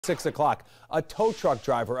6 o'clock, a tow truck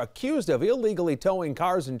driver accused of illegally towing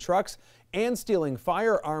cars and trucks and stealing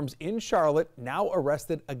firearms in Charlotte, now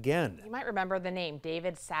arrested again. You might remember the name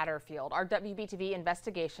David Satterfield. Our WBTV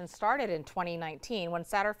investigation started in 2019 when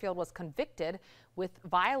Satterfield was convicted with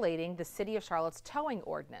violating the City of Charlotte's towing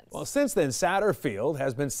ordinance. Well, since then, Satterfield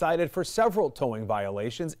has been cited for several towing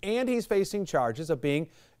violations, and he's facing charges of being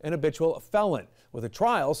an habitual felon, with a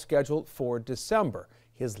trial scheduled for December.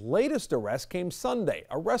 His latest arrest came Sunday.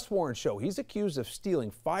 Arrest warrants show he's accused of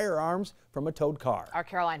stealing firearms from a towed car. Our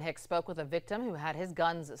Caroline Hicks spoke with a victim who had his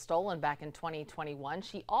guns stolen back in 2021.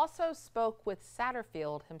 She also spoke with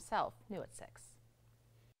Satterfield himself. New at 6.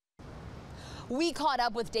 We caught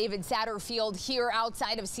up with David Satterfield here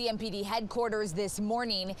outside of CMPD headquarters this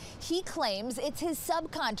morning. He claims it's his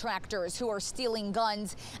subcontractors who are stealing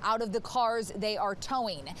guns out of the cars they are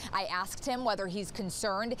towing. I asked him whether he's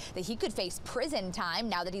concerned that he could face prison time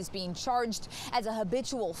now that he's being charged as a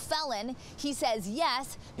habitual felon. He says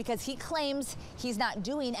yes, because he claims he's not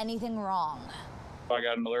doing anything wrong. I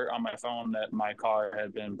got an alert on my phone that my car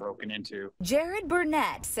had been broken into. Jared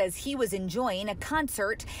Burnett says he was enjoying a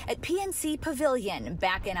concert at PNC Pavilion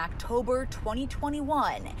back in October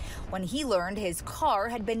 2021 when he learned his car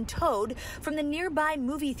had been towed from the nearby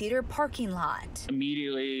movie theater parking lot.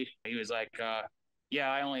 Immediately, he was like, yeah,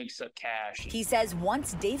 I only accept cash. He says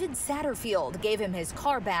once David Satterfield gave him his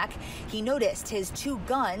car back, he noticed his 2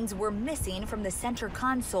 guns were missing from the center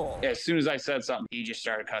console. As soon as I said something, he just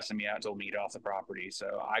started cussing me out, told me to get off the property.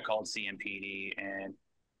 So I called CMPD, and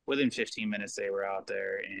within 15 minutes they were out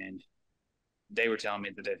there, and they were telling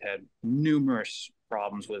me that they've had numerous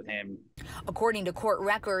problems with him. According to court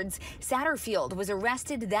records, Satterfield was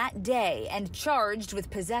arrested that day and charged with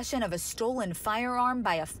possession of a stolen firearm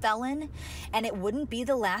by a felon, and it wouldn't be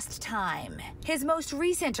the last time. His most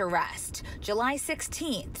recent arrest, July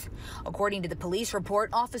 16th. According to the police report,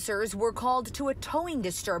 officers were called to a towing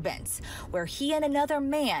disturbance where he and another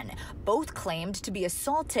man both claimed to be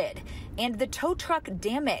assaulted and the tow truck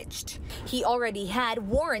damaged. He already had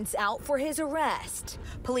warrants out for his arrest.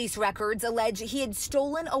 Police records allege he had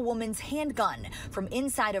stolen a woman's handgun from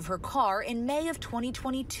inside of her car in May of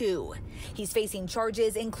 2022. He's facing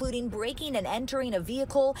charges including breaking and entering a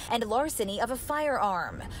vehicle and larceny of a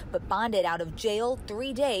firearm, but bonded out of jail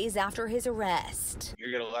 3 days after his arrest.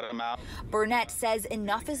 You're gonna let him out? Burnett says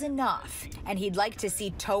enough is enough, and he'd like to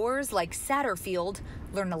see towers like Satterfield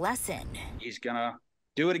learn a lesson. He's gonna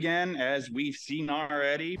do it again, as we've seen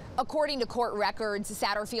already. According to court records,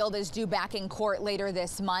 Satterfield is due back in court later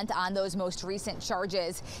this month on those most recent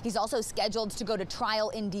charges. He's also scheduled to go to trial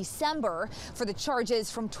in December for the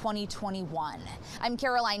charges from 2021. I'm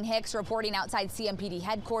Caroline Hicks reporting outside CMPD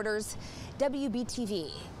headquarters.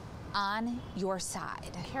 WBTV, on your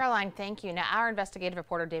side. Caroline, thank you. Now, our investigative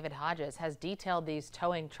reporter David Hodges has detailed these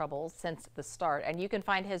towing troubles since the start, and you can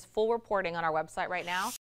find his full reporting on our website right now.